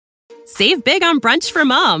Save big on brunch for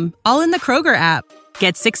mom, all in the Kroger app.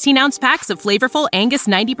 Get 16-ounce packs of flavorful Angus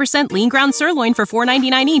 90% lean ground sirloin for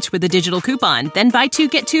 $4.99 each with a digital coupon. Then buy 2,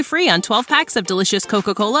 get 2 free on 12 packs of delicious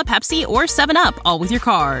Coca-Cola, Pepsi, or 7-Up, all with your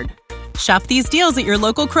card. Shop these deals at your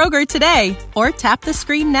local Kroger today, or tap the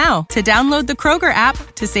screen now to download the Kroger app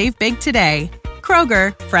to save big today.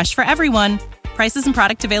 Kroger, fresh for everyone. Prices and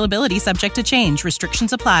product availability subject to change.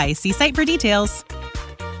 Restrictions apply. See site for details.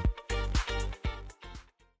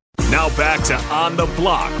 Now back to On the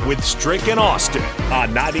Block with Strick and Austin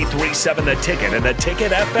on 93.7 The Ticket and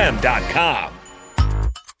theticketfm.com.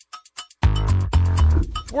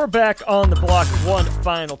 We're back on the block one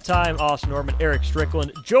final time. Austin Norman, Eric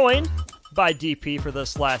Strickland, joined by DP for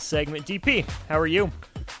this last segment. DP, how are you?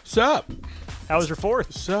 Sup? How was your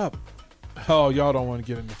fourth? Sup? Oh, y'all don't want to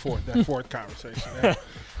get into that fourth conversation.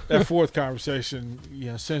 That fourth conversation,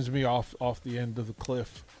 sends me off the end of the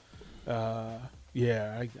cliff.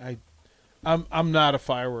 I'm not a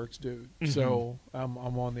fireworks dude, so I'm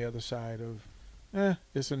on the other side of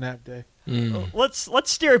it's a nap day.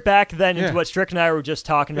 Let's steer it back then into what Strick and I were just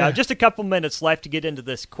talking about. Just a couple minutes left to get into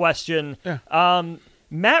this question.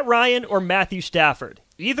 Matt Ryan or Matthew Stafford?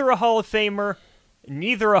 Either a Hall of Famer,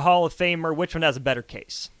 neither a Hall of Famer. Which one has a better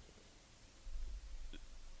case?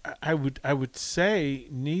 I would say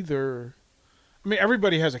neither. I mean,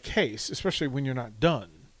 everybody has a case, especially when you're not done.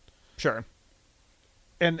 Sure.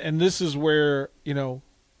 And this is where,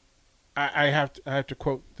 I have to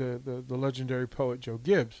quote the legendary poet Joe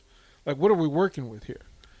Gibbs. Like, what are we working with here?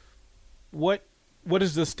 What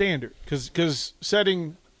is the standard? Because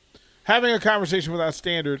having a conversation without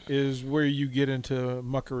standard is where you get into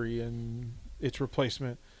muckery and its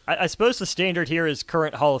replacement. I suppose the standard here is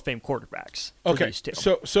current Hall of Fame quarterbacks. Okay, these two.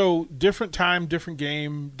 So different time, different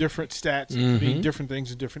game, different stats mean different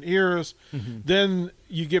things in different eras. Then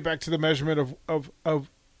you get back to the measurement of the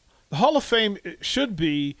Hall of Fame. It should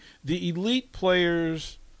be the elite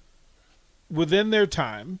players within their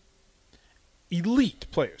time. Elite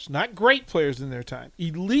players, not great players in their time.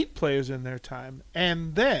 Elite players in their time,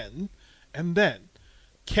 and then,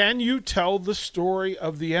 can you tell the story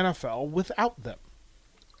of the NFL without them?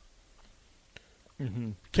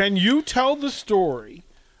 Can you tell the story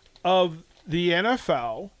of the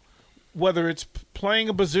NFL, whether it's playing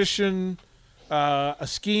a position, a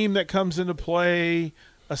scheme that comes into play,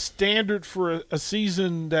 a standard for a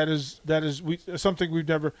season that is something we've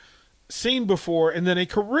never seen before, and then a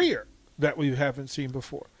career that we haven't seen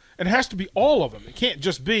before? It has to be all of them. It can't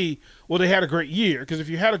just be, well, they had a great year, because if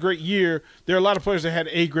you had a great year, there are a lot of players that had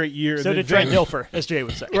a great year. So did Trent Dilfer, as Jay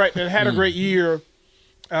would say. Right, that had a great year.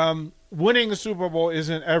 Winning the Super Bowl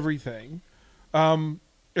isn't everything.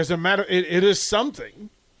 As a matter, it is something,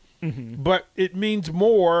 but it means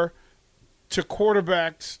more to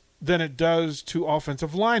quarterbacks than it does to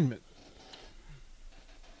offensive linemen.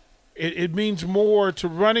 It means more to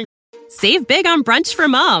running. Save big on brunch for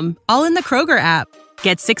mom, all in the Kroger app.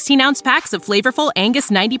 Get 16-ounce packs of flavorful Angus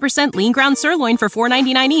 90% lean ground sirloin for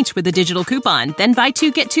 $4.99 each with a digital coupon. Then buy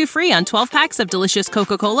 2, get 2 free on 12 packs of delicious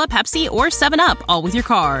Coca-Cola, Pepsi, or 7-Up, all with your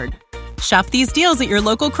card. Shop these deals at your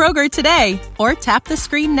local Kroger today, or tap the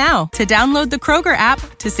screen now to download the Kroger app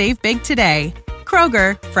to save big today.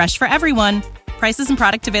 Kroger, fresh for everyone. Prices and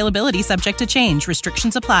product availability subject to change.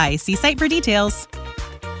 Restrictions apply. See site for details.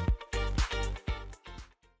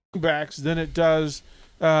 Backs than it does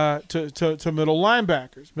to middle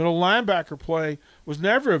linebackers. Middle linebacker play was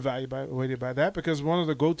never evaluated by that, because one of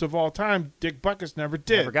the GOATs of all time, Dick Butkus, never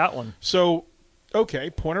did. Never got one. So, okay,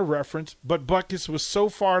 point of reference, but Butkus was so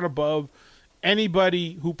far and above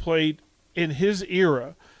anybody who played in his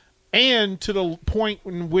era, and to the point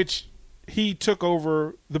in which he took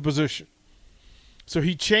over the position. So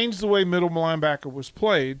he changed the way middle linebacker was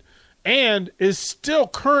played, and is still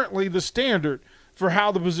currently the standard for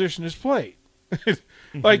how the position is played.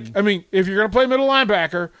 Like, I mean, if you're going to play middle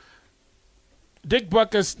linebacker, Dick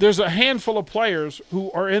Butkus, there's a handful of players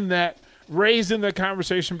who are raised in the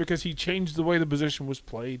conversation because he changed the way the position was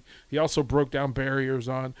played. He also broke down barriers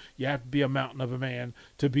on, you have to be a mountain of a man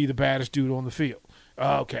to be the baddest dude on the field.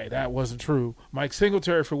 Okay, that wasn't true. Mike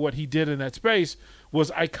Singletary, for what he did in that space, was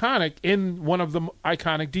iconic in one of the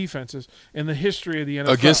iconic defenses in the history of the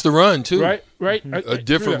NFL. Against the run, too. Right. A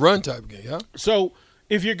different run type game, yeah. So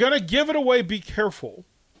if you're going to give it away, be careful.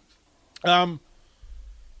 Neither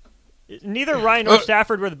Ryan or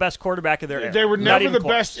Stafford were the best quarterback of their era. They were never the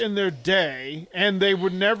close. best in their day, and they were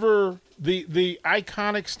never the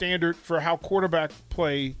iconic standard for how quarterback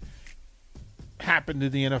play happened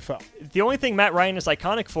in the NFL. The only thing Matt Ryan is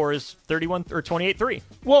iconic for is 31 or 28-3.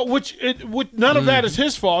 Well, which none of that is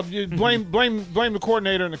his fault. You blame the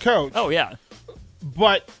coordinator and the coach. Oh yeah,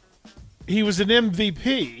 but he was an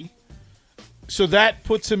MVP, so that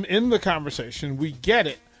puts him in the conversation. We get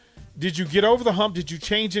it. Did you get over the hump? Did you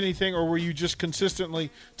change anything, or were you just consistently?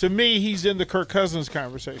 To me, he's in the Kirk Cousins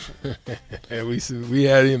conversation. Yeah, we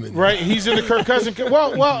had him in there. Right, he's in the Kirk Cousins.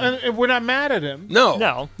 Well, and we're not mad at him.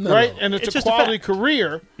 No. Right, and it's a quality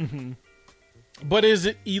career. Mm-hmm. But is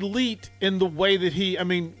it elite in the way that he? I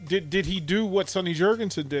mean, did he do what Sonny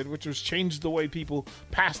Jurgensen did, which was change the way people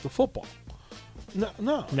pass the football?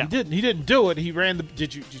 No, he didn't. He didn't do it. He ran the.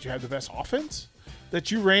 Did you have the best offense that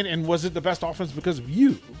you ran, and was it the best offense because of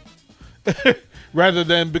you? Rather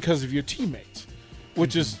than because of your teammates,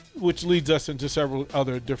 which leads us into several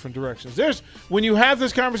other different directions. When you have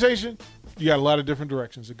this conversation, you got a lot of different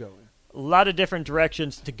directions to go in. A lot of different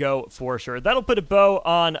directions to go for sure. That'll put a bow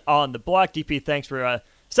on the block. DP, thanks for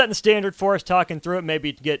setting the standard for us, talking through it.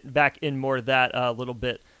 Maybe get back in more of that a little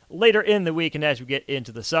bit later in the week and as we get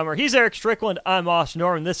into the summer. He's Eric Strickland. I'm Austin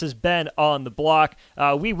Norman. This has been On the Block.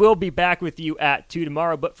 We will be back with you at 2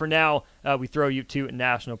 tomorrow, but for now, we throw you to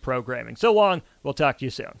national programming. So long. We'll talk to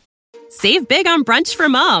you soon. Save big on brunch for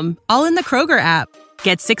mom, all in the Kroger app.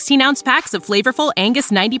 Get 16-ounce packs of flavorful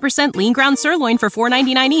Angus 90% lean ground sirloin for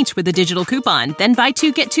 $4.99 each with a digital coupon. Then buy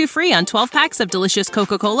 2, get 2 free on 12 packs of delicious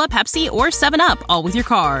Coca-Cola, Pepsi, or 7-Up, all with your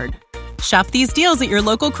card. Shop these deals at your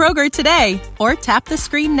local Kroger today, or tap the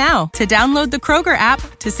screen now to download the Kroger app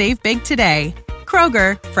to save big today.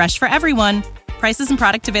 Kroger, fresh for everyone. Prices and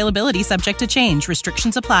product availability subject to change.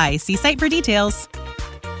 Restrictions apply. See site for details.